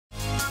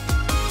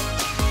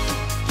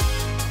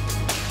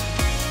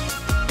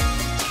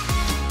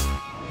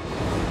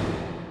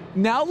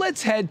Now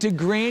let's head to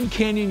Grand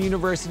Canyon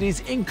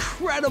University's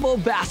incredible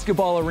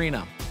basketball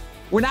arena.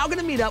 We're now going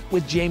to meet up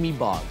with Jamie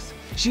Boggs.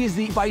 She is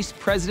the Vice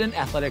President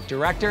Athletic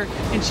Director,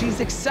 and she's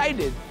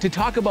excited to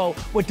talk about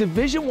what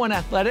Division I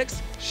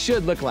athletics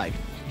should look like.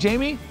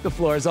 Jamie, the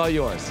floor is all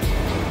yours.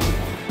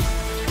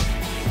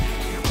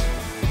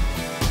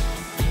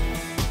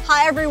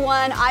 Hi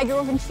everyone, I grew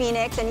up in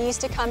Phoenix and used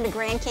to come to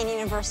Grand Canyon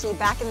University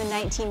back in the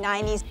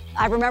 1990s.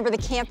 I remember the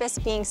campus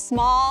being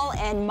small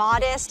and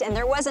modest, and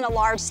there wasn't a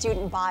large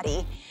student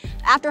body.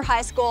 After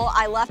high school,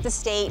 I left the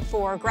state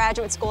for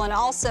graduate school and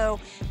also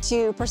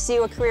to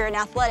pursue a career in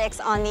athletics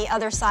on the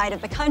other side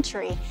of the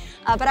country.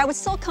 But I would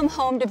still come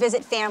home to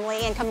visit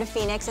family and come to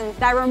Phoenix,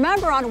 and I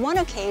remember on one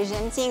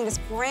occasion seeing this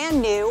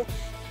brand new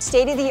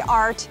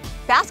state-of-the-art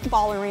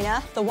basketball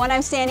arena, the one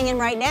I'm standing in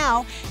right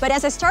now. But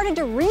as I started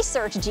to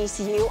research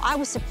GCU, I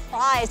was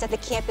surprised at the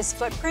campus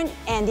footprint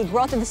and the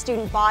growth of the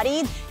student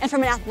body, and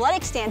from an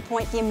athletic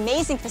standpoint, the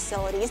amazing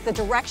facilities, the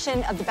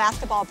direction of the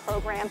basketball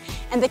program,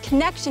 and the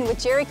connection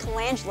with Jerry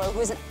Colangelo,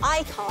 who is an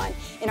icon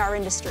in our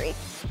industry.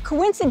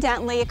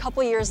 Coincidentally, a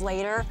couple years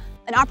later,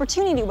 an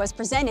opportunity was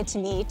presented to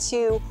me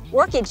to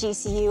work at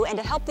GCU and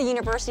to help the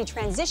university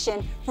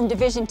transition from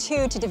Division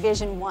II to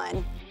Division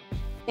I.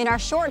 In our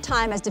short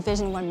time as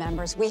Division I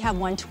members, we have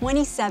won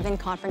 27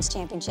 conference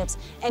championships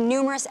and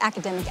numerous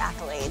academic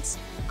accolades.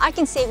 I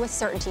can say with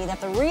certainty that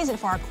the reason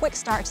for our quick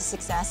start to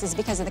success is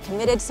because of the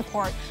committed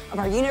support of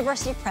our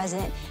university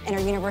president and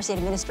our university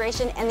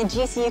administration and the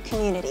GCU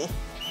community.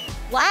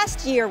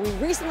 Last year, we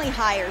recently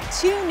hired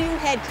 2 new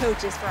head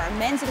coaches for our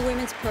men's and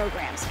women's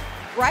programs,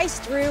 Bryce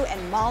Drew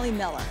and Molly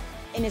Miller.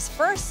 In his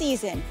first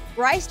season,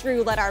 Bryce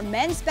Drew led our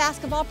men's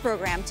basketball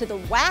program to the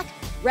WAC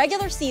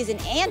regular season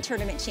and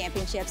tournament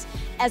championships,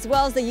 as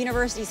well as the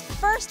university's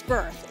first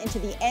berth into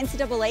the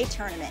NCAA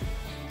tournament.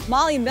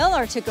 Molly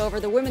Miller took over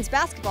the women's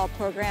basketball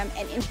program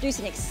and introduced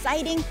an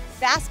exciting,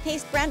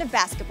 fast-paced brand of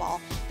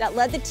basketball that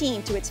led the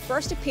team to its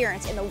first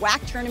appearance in the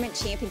WAC tournament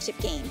championship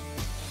game.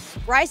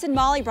 Bryce and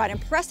Molly brought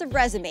impressive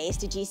resumes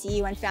to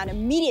GCU and found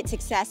immediate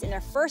success in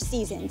their first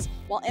seasons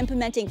while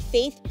implementing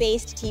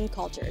faith-based team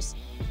cultures.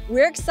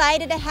 We're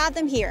excited to have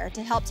them here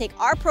to help take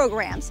our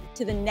programs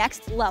to the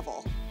next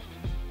level.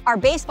 Our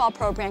baseball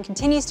program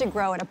continues to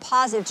grow at a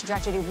positive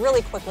trajectory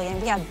really quickly,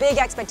 and we have big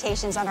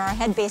expectations on our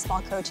head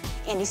baseball coach,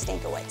 Andy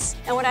Stankiewicz.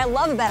 And what I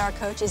love about our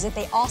coach is that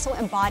they also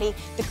embody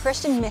the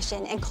Christian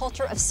mission and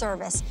culture of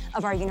service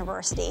of our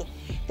university.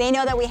 They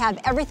know that we have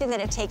everything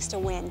that it takes to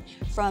win,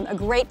 from a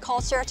great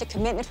culture to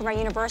commitment from our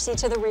university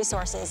to the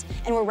resources,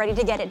 and we're ready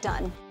to get it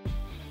done.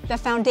 The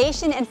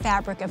foundation and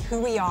fabric of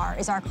who we are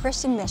is our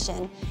Christian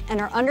mission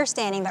and our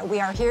understanding that we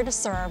are here to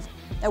serve,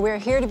 that we are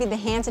here to be the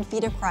hands and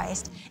feet of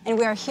Christ, and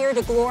we are here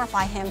to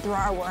glorify Him through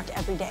our work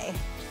every day.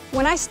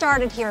 When I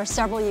started here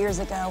several years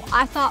ago,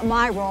 I thought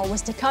my role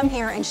was to come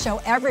here and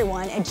show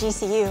everyone at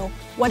GCU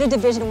what a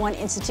Division I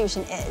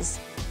institution is.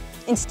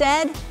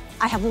 Instead,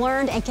 I have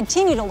learned and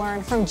continue to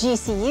learn from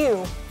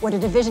GCU what a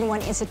Division I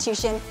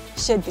institution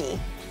should be.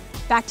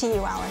 Back to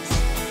you, Alex.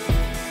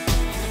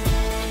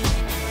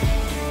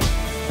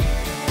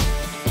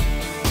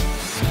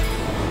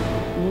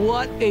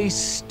 What a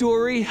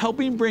story,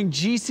 helping bring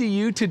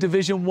GCU to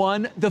Division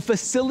I. The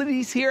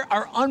facilities here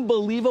are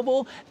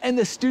unbelievable, and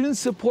the student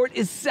support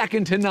is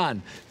second to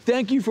none.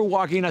 Thank you for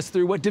walking us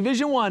through what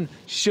Division I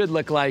should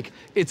look like.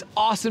 It's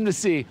awesome to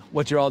see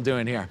what you're all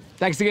doing here.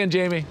 Thanks again,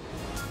 Jamie.